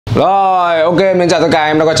Rồi, ok, mình chào tất cả anh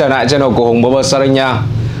em đã quay trở lại channel của Hùng Barber Training nha.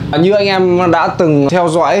 Như anh em đã từng theo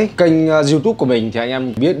dõi kênh YouTube của mình thì anh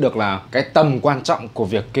em biết được là cái tầm quan trọng của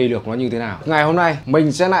việc kê lược nó như thế nào. Ngày hôm nay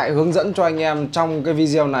mình sẽ lại hướng dẫn cho anh em trong cái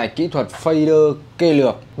video này kỹ thuật fader kê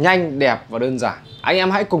lược nhanh, đẹp và đơn giản. Anh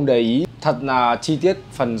em hãy cùng để ý thật là chi tiết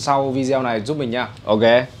phần sau video này giúp mình nha. Ok.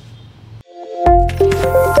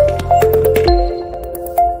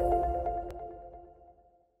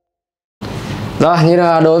 Rồi, như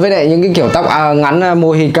là đối với lại những cái kiểu tóc ngắn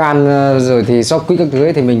Mohican rồi thì short quick các thứ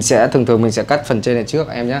ấy, thì mình sẽ thường mình sẽ cắt phần trên này trước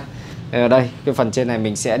em nhé. Ở đây cái phần trên này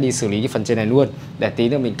mình sẽ đi xử lý cái phần trên này luôn để tí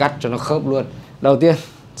nữa mình cắt cho nó khớp luôn. Đầu tiên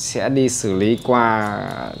sẽ đi xử lý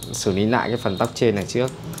lại cái phần tóc trên này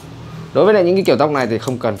trước. Đối với lại những cái kiểu tóc này thì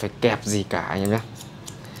không cần phải kẹp gì cả anh em nhé.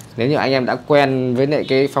 Nếu như anh em đã quen với lại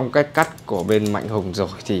cái phong cách cắt của bên Mạnh Hùng rồi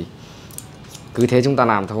thì cứ thế chúng ta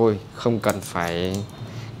làm thôi, không cần phải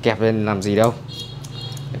kẹp lên làm gì đâu.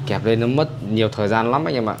 Kẹp lên nó mất nhiều thời gian lắm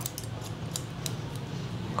anh em ạ.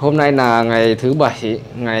 Hôm nay là ngày thứ 7,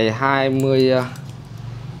 ngày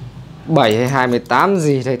 27 hay 28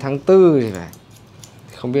 gì đây, tháng 4 thì phải.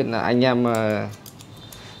 Không biết là anh em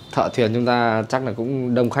thợ thuyền chúng ta chắc là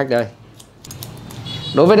cũng đông khách đây.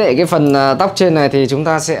 Đối với lại cái phần tóc trên này thì chúng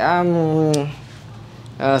ta sẽ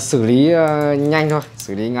xử lý nhanh thôi,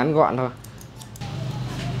 xử lý ngắn gọn thôi.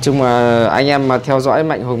 Chung mà anh em mà theo dõi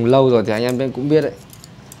Mạnh Hùng lâu rồi thì anh em cũng biết đấy.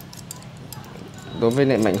 Đối với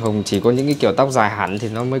lại Mạnh Hùng chỉ có những cái kiểu tóc dài hẳn thì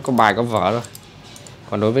nó mới có bài có vở thôi.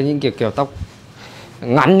 Còn đối với những kiểu tóc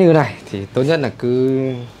ngắn như này thì tốt nhất là cứ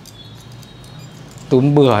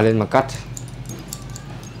túm bừa lên mà cắt.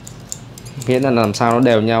 Miễn là làm sao nó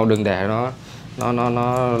đều nhau, đừng để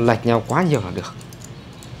nó lệch nhau quá nhiều là được.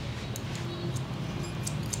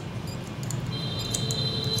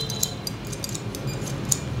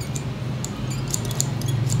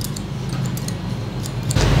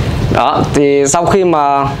 Đó, thì sau khi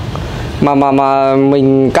mà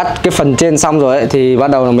mình cắt cái phần trên xong rồi ấy, thì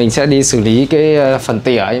bắt đầu là mình sẽ đi xử lý cái phần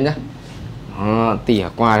tỉa em nhé. Tỉa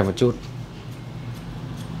qua đây một chút.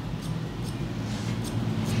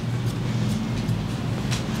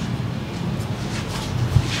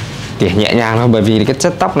 Tỉa nhẹ nhàng thôi, bởi vì cái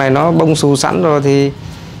chất tóc này nó bông xù sẵn rồi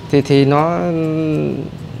thì nó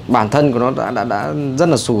bản thân của nó đã rất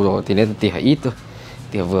là xù rồi, thì nên tỉa ít thôi,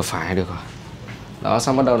 tỉa vừa phải được rồi. Đó,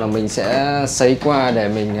 xong bắt đầu là mình sẽ sấy qua để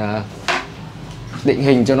mình định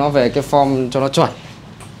hình cho nó về cái form cho nó chuẩn.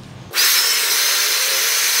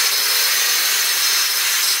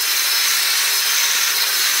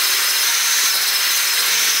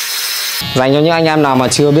 Dành cho những anh em nào mà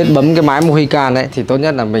chưa biết bấm cái máy Mohican đấy thì tốt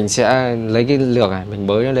nhất là mình sẽ lấy cái lược này, mình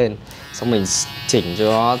bới nó lên, xong mình chỉnh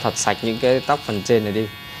cho nó thật sạch những cái tóc phần trên này đi.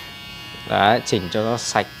 Đấy, chỉnh cho nó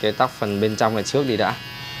sạch cái tóc phần bên trong này trước đi đã.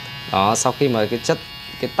 Đó, sau khi mà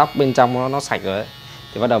cái tóc bên trong nó sạch rồi ấy,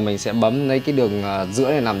 thì bắt đầu mình sẽ bấm lấy cái đường giữa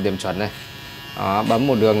này làm điểm chuẩn này. Đó, bấm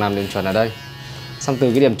một đường làm điểm chuẩn ở đây. Xong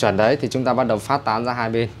từ cái điểm chuẩn đấy thì chúng ta bắt đầu phát tán ra hai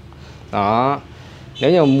bên. Đó,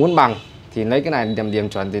 nếu như muốn bằng thì lấy cái này làm điểm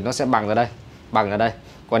chuẩn thì nó sẽ bằng ở đây.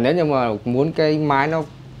 Còn nếu như mà muốn cái mái nó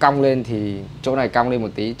cong lên thì chỗ này cong lên một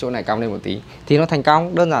tí, chỗ này cong lên một tí thì nó thành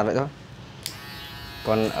cong, đơn giản vậy thôi.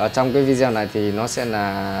 Còn ở trong cái video này thì nó sẽ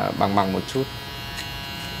là bằng một chút.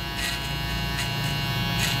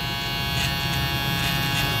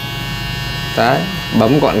 Đấy,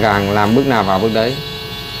 bấm gọn gàng, làm bước nào vào bước đấy.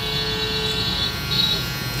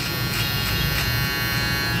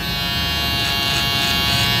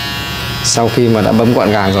 Sau khi mà đã bấm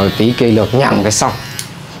gọn gàng rồi, tí cây lược nhằm cái xong.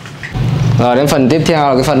 Rồi đến phần tiếp theo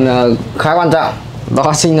là cái phần khá quan trọng.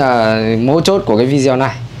 Đó chính là mấu chốt của cái video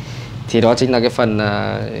này. Thì đó chính là cái phần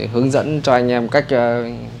hướng dẫn cho anh em cách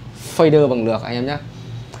fader bằng lược anh em nhé.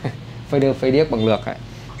 Fader điếc bằng lược ấy.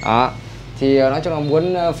 Đó. Thì nói chung là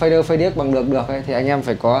muốn fader điếc bằng lược được ấy, thì anh em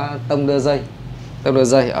phải có tông đơ dây. Tông đơ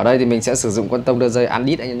dây ở đây thì mình sẽ sử dụng con tông đơ dây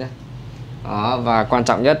Andit anh em nhé. Đó, và quan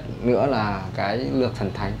trọng nhất nữa là cái lược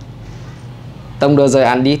thần thánh. Tông đơ dây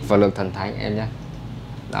Andit và lược thần thánh em nhé.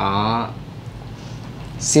 Đó,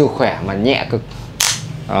 siêu khỏe mà nhẹ cực.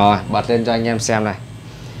 Rồi, bật lên cho anh em xem này.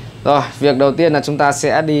 Rồi, việc đầu tiên là chúng ta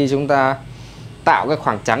sẽ tạo cái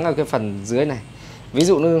khoảng trắng ở cái phần dưới này. Ví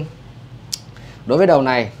dụ như đối với đầu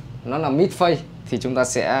này nó là mid face thì chúng ta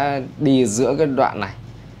sẽ đi giữa cái đoạn này,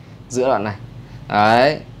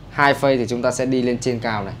 đấy, hai face thì chúng ta sẽ đi lên trên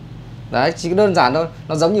cao này. Đấy, chỉ đơn giản thôi,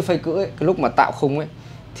 nó giống như face cữ ấy. Cái lúc mà tạo khung ấy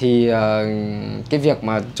thì cái việc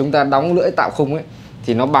mà chúng ta đóng lưỡi tạo khung ấy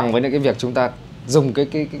thì nó bằng với cái việc chúng ta dùng cái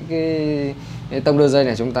tông đơ dây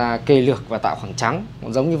này chúng ta kê lược và tạo khoảng trắng,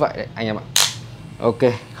 cũng giống như vậy đấy anh em ạ. Ok,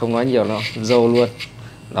 không nói nhiều đâu, dâu luôn.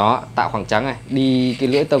 Đó, tạo khoảng trắng này, đi cái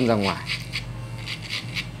lưỡi tông ra ngoài.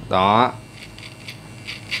 Đó.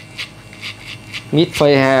 Mid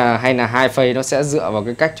phây hay là hai phây nó sẽ dựa vào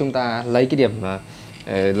cái cách chúng ta lấy cái điểm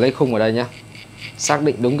lấy khung ở đây nhá. Xác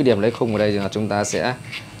định đúng cái điểm lấy khung ở đây là chúng ta sẽ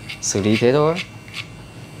xử lý thế thôi.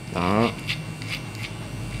 Đó.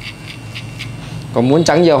 Còn muốn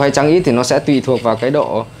trắng nhiều hay trắng ít thì nó sẽ tùy thuộc vào cái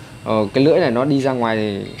độ cái lưỡi này nó đi ra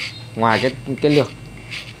ngoài cái lược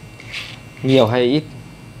nhiều hay ít.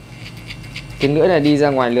 Cái lưỡi này đi ra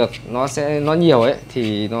ngoài lược nó nhiều ấy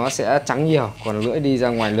thì nó sẽ trắng nhiều, còn lưỡi đi ra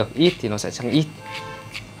ngoài lược ít thì nó sẽ trắng ít.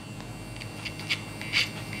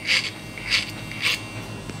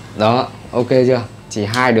 Đó, ok chưa? Chỉ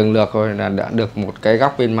 2 đường lược thôi là đã được một cái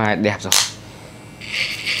góc bên mai đẹp rồi.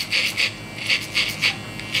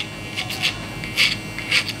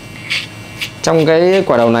 Trong cái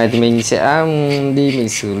quả đầu này thì mình sẽ mình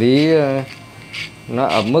xử lý nó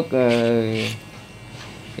ở mức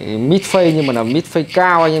mid phây, nhưng mà là mid phây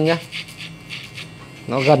cao anh em nhé.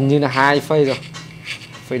 Nó gần như là 2 phây rồi.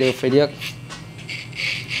 Phây đều phây điếc.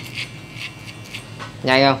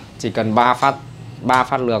 Nhanh không? Chỉ cần 3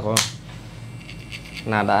 phát lược thôi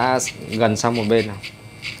là đã gần xong một bên rồi.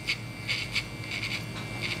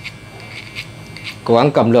 Cố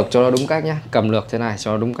gắng cầm lược cho nó đúng cách nhé. Cầm lược thế này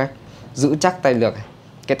cho nó đúng cách. Giữ chắc tay lược.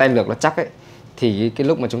 Cái tay lược nó chắc ấy thì cái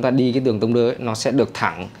lúc mà chúng ta đi cái đường tông đơ ấy, nó sẽ được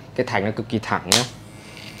thẳng. Cái thành nó cực kỳ thẳng nhé.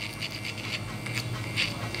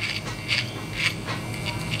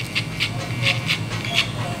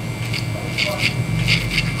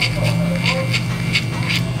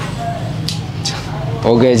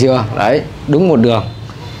 Ok chưa? Đấy, đúng một đường.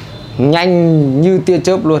 Nhanh như tia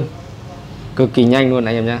chớp luôn. Cực kỳ nhanh luôn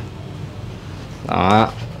anh em nhé. Đó,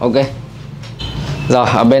 ok. Rồi,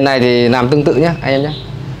 ở bên này thì làm tương tự nhé anh em nhé.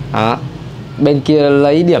 Đó. Bên kia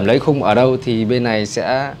lấy điểm lấy khung ở đâu thì bên này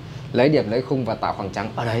sẽ lấy điểm lấy khung và tạo khoảng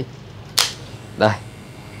trắng ở đấy. Đây.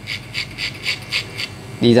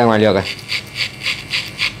 Đi ra ngoài lược này.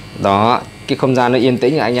 Đó, cái không gian nó yên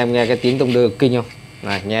tĩnh, anh em nghe cái tiếng tông đơ kinh không?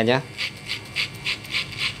 Này, nghe nhé.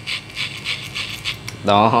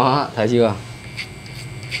 Đó, thấy chưa?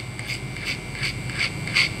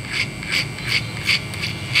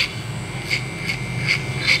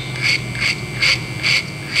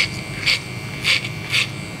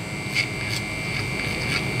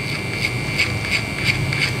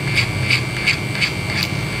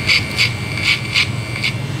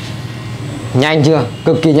 Nhanh chưa?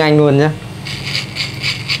 Cực kỳ nhanh luôn nhé.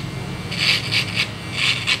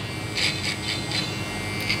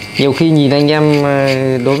 Nhiều khi nhìn anh em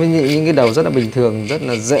đối với những cái đầu rất là bình thường, rất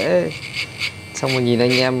là dễ, xong rồi nhìn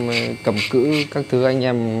anh em cầm cữ các thứ, anh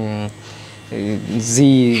em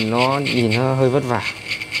gì nó nhìn nó hơi vất vả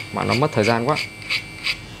mà nó mất thời gian quá.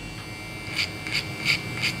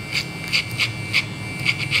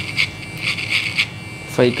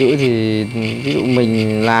 Phây cữ thì ví dụ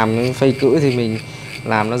mình làm phây cữ thì mình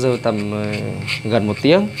làm nó rơi tầm gần 1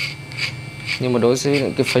 tiếng. Nhưng mà đối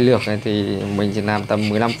với cái phây lược này thì mình chỉ làm tầm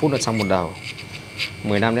 15 phút là xong một đầu.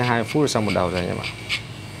 15 đến 20 phút là xong một đầu rồi em ạ.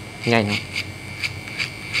 Nhanh không?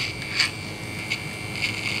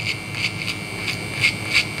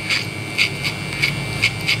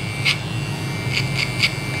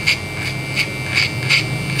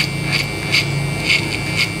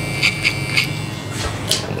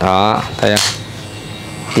 Đó, thấy không?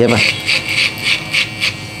 Tiếp này.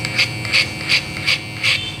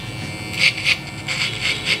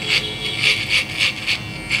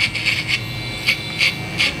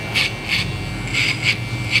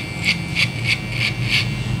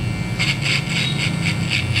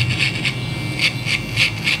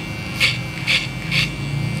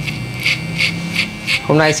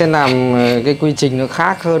 Hôm nay sẽ làm cái quy trình nó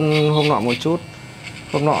khác hơn hôm nọ một chút.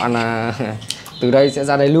 Hôm nọ là từ đây sẽ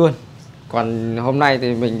ra đây luôn. Còn hôm nay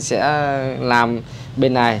thì mình sẽ làm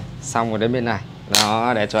bên này xong rồi đến bên này.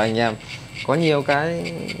 Đó, để cho anh em có nhiều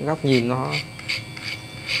cái góc nhìn nó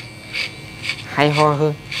hay ho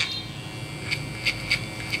hơn.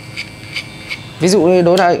 Ví dụ như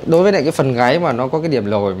đối với lại cái phần gáy mà nó có cái điểm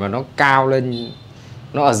lồi mà nó cao lên,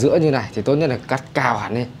 nó ở giữa như này thì tốt nhất là cắt cao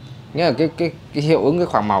hẳn lên. Nghĩa là cái hiệu ứng cái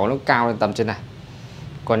khoảng màu nó cao lên tầm trên này.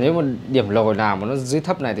 Còn nếu mà điểm lồi nào mà nó dưới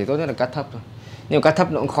thấp này thì tốt nhất là cắt thấp thôi. Nhưng mà cắt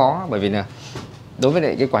thấp nó cũng khó, bởi vì là đối với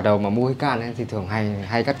lại cái quả đầu mà MOHICAN ấy thì thường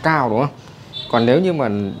hay cắt cao, đúng không? Còn nếu như mà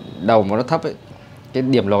đầu mà nó thấp ấy, cái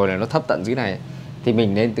điểm lồi này nó thấp tận dưới này ấy, thì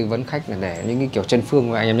mình nên tư vấn khách là để những cái kiểu chân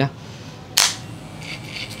phương với anh em nhé.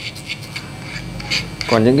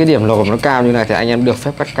 Còn những cái điểm lồi nó cao như này thì anh em được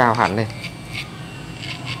phép cắt cao hẳn lên.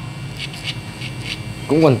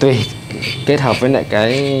 Cũng còn tùy kết hợp với lại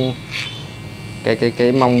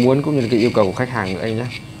cái mong muốn cũng như là cái yêu cầu của khách hàng nữa anh nhé.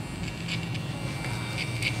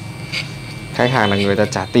 khách hàng là người ta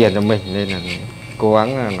trả tiền cho mình, nên là cố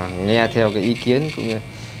gắng là nghe theo cái ý kiến cũng như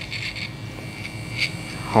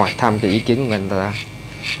hỏi thăm cái ý kiến của người ta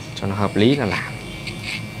cho nó hợp lý là làm.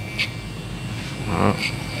 Đó.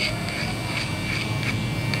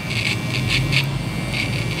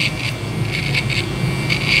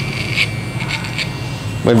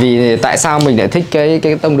 Bởi vì tại sao mình lại thích cái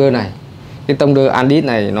tông đơ này? Cái tông đơ Andis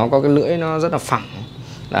này nó có cái lưỡi nó rất là phẳng.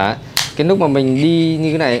 Đấy. Cái lúc mà mình đi như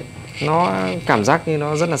cái này nó cảm giác như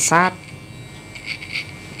nó rất là sát.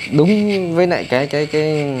 Đúng với lại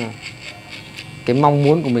cái mong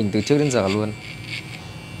muốn của mình từ trước đến giờ luôn.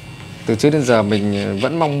 Từ trước đến giờ mình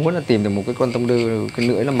vẫn mong muốn là tìm được một cái con tông đơ cái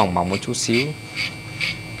lưỡi nó mỏng mỏng một chút xíu.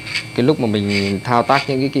 Cái lúc mà mình thao tác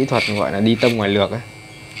những cái kỹ thuật gọi là đi tông ngoài lược ấy,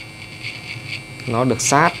 nó được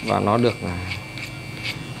sát và nó được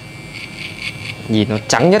nhìn nó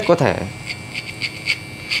trắng nhất có thể.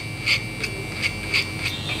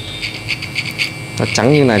 Nó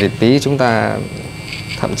trắng như này thì tí chúng ta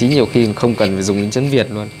thậm chí nhiều khi không cần phải dùng đến chấn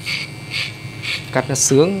Việt luôn, cắt nó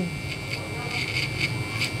sướng.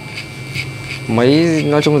 Mấy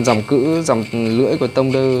nói chung là dòng lưỡi của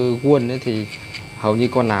tông đơ Quân ấy thì hầu như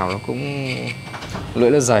con nào nó cũng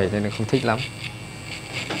lưỡi nó dày nên là không thích lắm.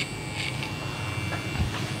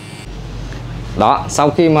 Đó, sau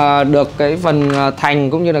khi mà được cái phần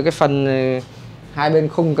thành cũng như là cái phần hai bên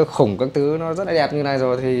khung các khủng các thứ nó rất là đẹp như này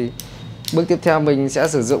rồi thì bước tiếp theo mình sẽ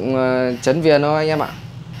sử dụng chấn viền thôi anh em ạ.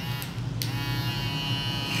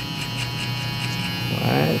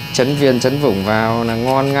 Đấy, chấn viền chấn vủng vào là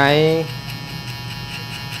ngon ngay.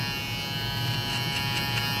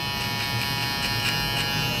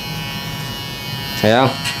 Thấy không?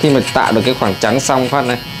 Khi mà tạo được cái khoảng trắng xong phát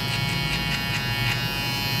này,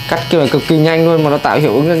 cắt kiểu này cực kỳ nhanh luôn mà nó tạo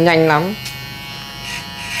hiệu ứng nhanh lắm.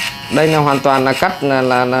 Đây là hoàn toàn là cắt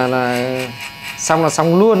là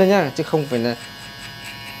xong luôn đấy nhá, chứ không phải là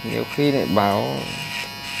nhiều khi lại bảo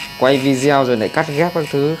quay video rồi lại cắt ghép các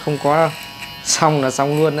thứ, không có đâu. Xong là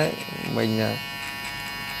xong luôn đấy. Mình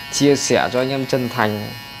chia sẻ cho anh em chân thành,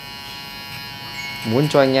 muốn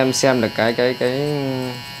cho anh em xem được cái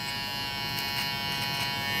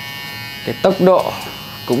tốc độ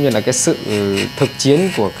cũng như là cái sự thực chiến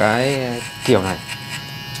của cái kiểu này.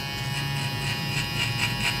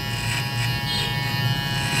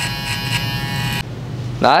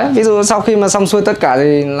 Đấy, ví dụ sau khi mà xong xuôi tất cả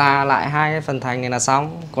thì là lại hai cái phần thành này là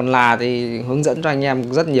xong. Còn là thì hướng dẫn cho anh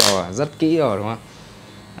em rất nhiều, rất kỹ rồi đúng không?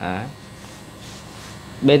 Đấy.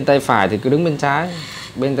 Bên tay phải thì cứ đứng bên trái,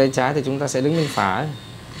 bên tay trái thì chúng ta sẽ đứng bên phải.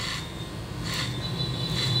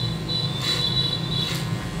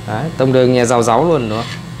 Đấy, tông đơ nghe rau ráu luôn đúng không?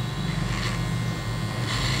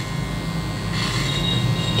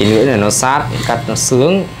 Cái lưỡi này nó sát, cắt nó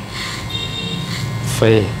sướng,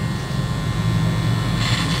 phê.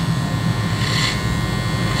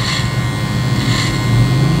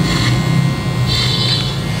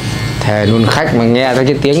 Thề luôn, khách mà nghe thấy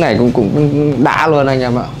cái tiếng này cũng đã luôn anh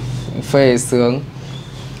em ạ, phê sướng.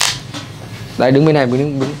 Đấy, đứng bên này,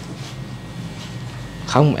 đứng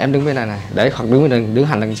không, em đứng bên này này, đấy, hoặc đứng bên này, đứng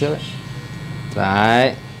hẳn đằng trước ấy.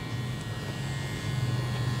 Đấy,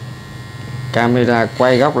 camera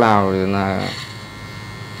quay góc nào là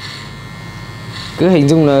cứ hình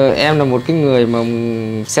dung là em là một cái người mà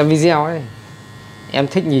xem video ấy, em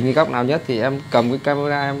thích nhìn cái góc nào nhất thì em cầm cái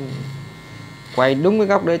camera em quay đúng cái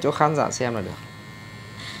góc đấy chỗ khán giả xem là được.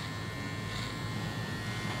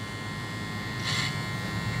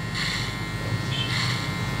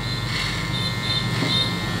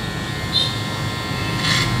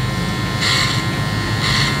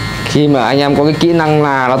 Khi mà anh em có cái kỹ năng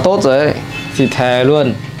là nó tốt rồi ấy, thì thề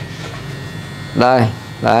luôn. Đây,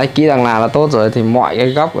 đấy, kỹ năng là tốt rồi thì mọi cái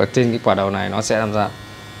góc ở trên cái quả đầu này nó sẽ làm ra,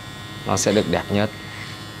 nó sẽ được đẹp nhất.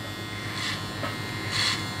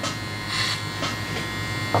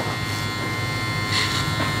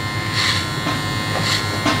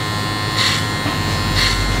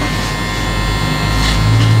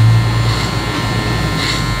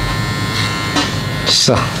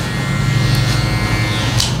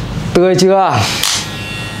 Tươi chưa?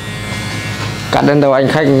 Cắt đến đầu anh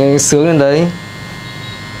khách sướng lên đấy.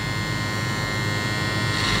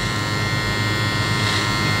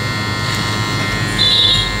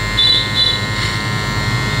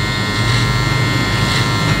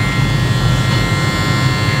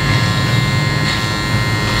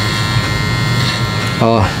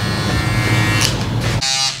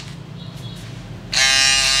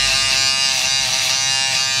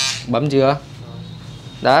 Bấm chưa?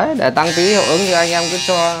 Đấy, để tăng tí hiệu ứng thì anh em cứ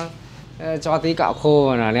cho tí cạo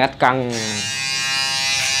khô là nét căng.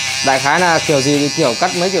 Đại khái là kiểu gì thì kiểu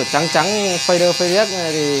cắt mấy kiểu trắng trắng fader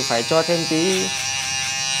này thì phải cho thêm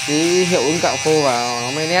tí hiệu ứng cạo khô vào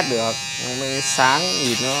nó mới nét được, nó mới sáng,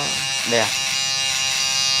 nhìn nó đẹp.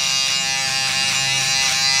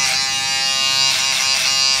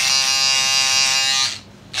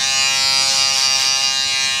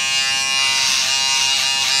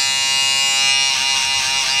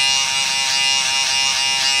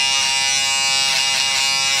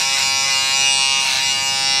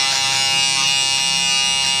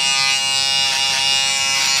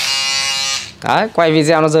 Đấy, quay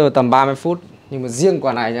video nó rơi vào tầm 30 phút. Nhưng mà riêng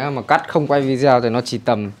quả này nhá, mà cắt không quay video thì nó chỉ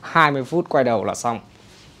tầm 20 phút quay đầu là xong.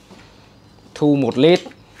 Thu 1 lít.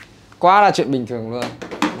 Quá là chuyện bình thường luôn.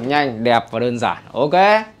 Nhanh, đẹp và đơn giản. Ok.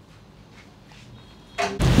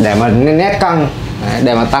 Để mà nét căng, đấy,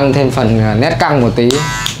 để mà tăng thêm phần nét căng một tí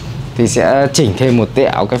thì sẽ chỉnh thêm một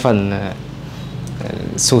tẹo cái phần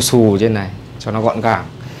xù xù trên này cho nó gọn gàng.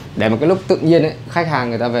 Để mà cái lúc tự nhiên ấy, khách hàng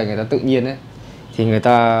người ta về người ta tự nhiên ấy thì người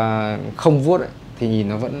ta không vuốt ấy, thì nhìn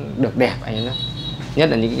nó vẫn được đẹp anh ấy nhé. Nhất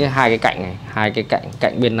là những cái hai cái cạnh này, hai cái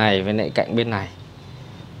cạnh bên này với lại cạnh bên này.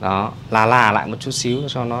 Đó, là lại một chút xíu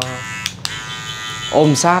cho nó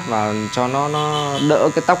ôm sát và cho nó đỡ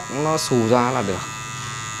cái tóc nó xù ra là được.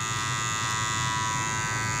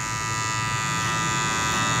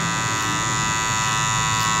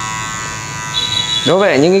 Đối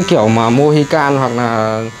với những cái kiểu mà Mohican hoặc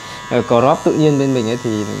là crop tự nhiên bên mình ấy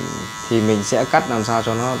thì mình sẽ cắt làm sao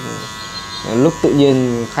cho nó lúc tự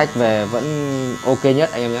nhiên khách về vẫn ok nhất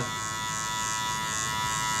anh em nhé.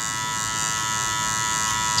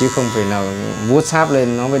 Chứ không phải nào vuốt sáp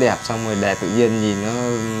lên nó mới đẹp xong rồi để tự nhiên nhìn nó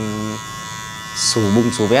xù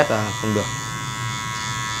bung xù vét ra không được.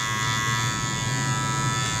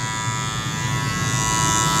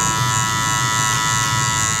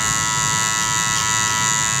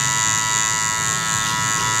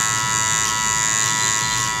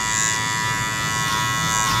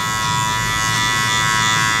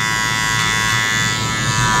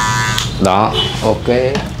 Đó, ok.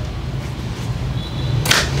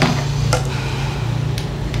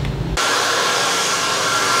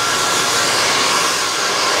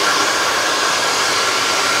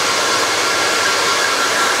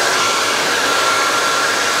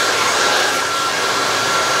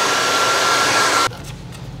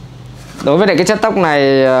 Đối với lại cái chất tóc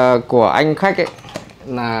này của anh khách ấy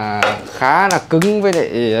là khá là cứng với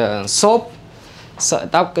lại xốp. Sợi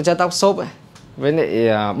tóc, cái chất tóc xốp ấy với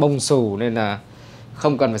lại bông xù nên là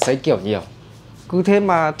không cần phải sấy kiểu nhiều. Cứ thế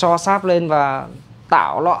mà cho sáp lên và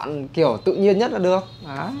tạo lọn kiểu tự nhiên nhất là được.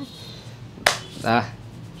 Đấy. Đây.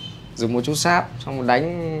 Dùng một chút sáp xong rồi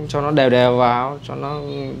đánh cho nó đều đều vào, cho nó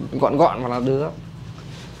gọn gọn vào là được.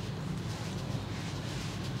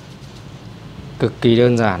 Cực kỳ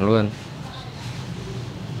đơn giản luôn.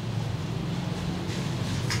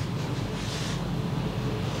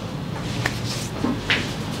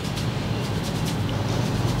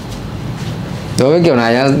 Đối với kiểu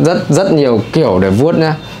này rất nhiều kiểu để vuốt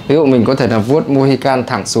nhá. Ví dụ mình có thể là vuốt Mohican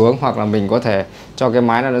thẳng xuống, hoặc là mình có thể cho cái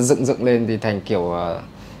mái này nó dựng lên thì thành kiểu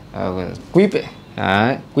quýp ấy.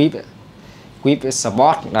 Đấy, quýp ấy. Quýp với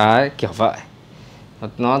sport đấy, kiểu vậy.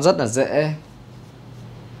 Nó rất là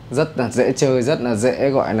dễ chơi, rất là dễ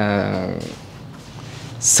gọi là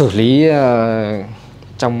xử lý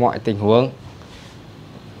trong mọi tình huống.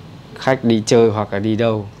 Khách đi chơi hoặc là đi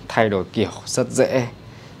đâu thay đổi kiểu rất dễ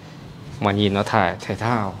mà nhìn nó thể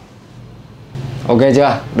thao. Ok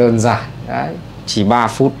chưa? Đơn giản. Đấy, chỉ 3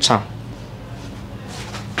 phút xong.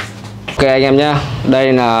 Ok anh em nhé.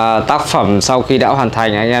 Đây là tác phẩm sau khi đã hoàn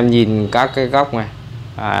thành. Anh em nhìn các cái góc này.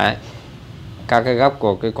 Đấy, các cái góc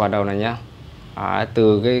của cái quả đầu này nhá. Đấy,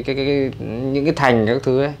 từ những cái thành các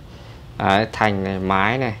thứ ấy. Đấy, thành này,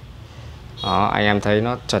 mái này. Đó, anh em thấy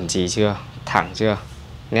nó chuẩn chỉ chưa? Thẳng chưa?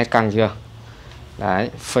 Nét căng chưa? Đấy,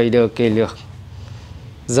 fader kê lược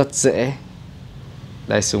rất dễ.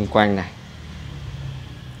 Đây, xung quanh này.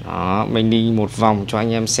 Đó, mình đi một vòng cho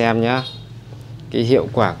anh em xem nhá. Cái hiệu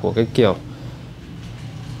quả của cái kiểu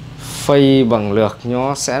phây bằng lược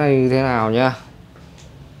nó sẽ là như thế nào nhá.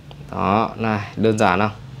 Đó, này, đơn giản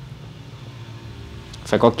không?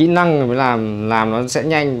 Phải có kỹ năng mới làm nó sẽ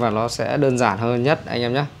nhanh và nó sẽ đơn giản hơn nhất anh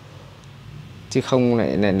em nhé. Chứ không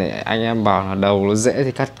lại anh em bảo là đầu nó dễ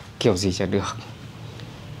thì cắt kiểu gì chả được.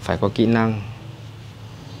 Phải có kỹ năng.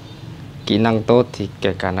 Kỹ năng tốt thì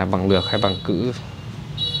kể cả là bằng lược hay bằng cữ,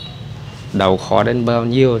 đầu khó đến bao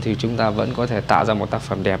nhiêu thì chúng ta vẫn có thể tạo ra một tác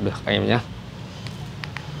phẩm đẹp được anh em nhé.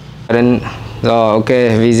 Rồi ok,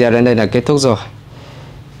 video đến đây là kết thúc rồi.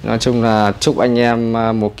 Nói chung là chúc anh em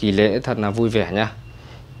một kỳ lễ thật là vui vẻ nhá.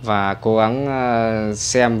 và cố gắng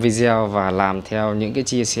xem video và làm theo những cái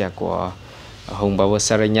chia sẻ của Hùng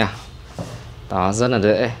BarberSharing nha. Đó, rất là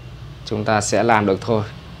dễ, chúng ta sẽ làm được thôi,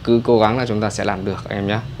 cứ cố gắng là chúng ta sẽ làm được anh em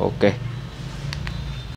nhé. Ok.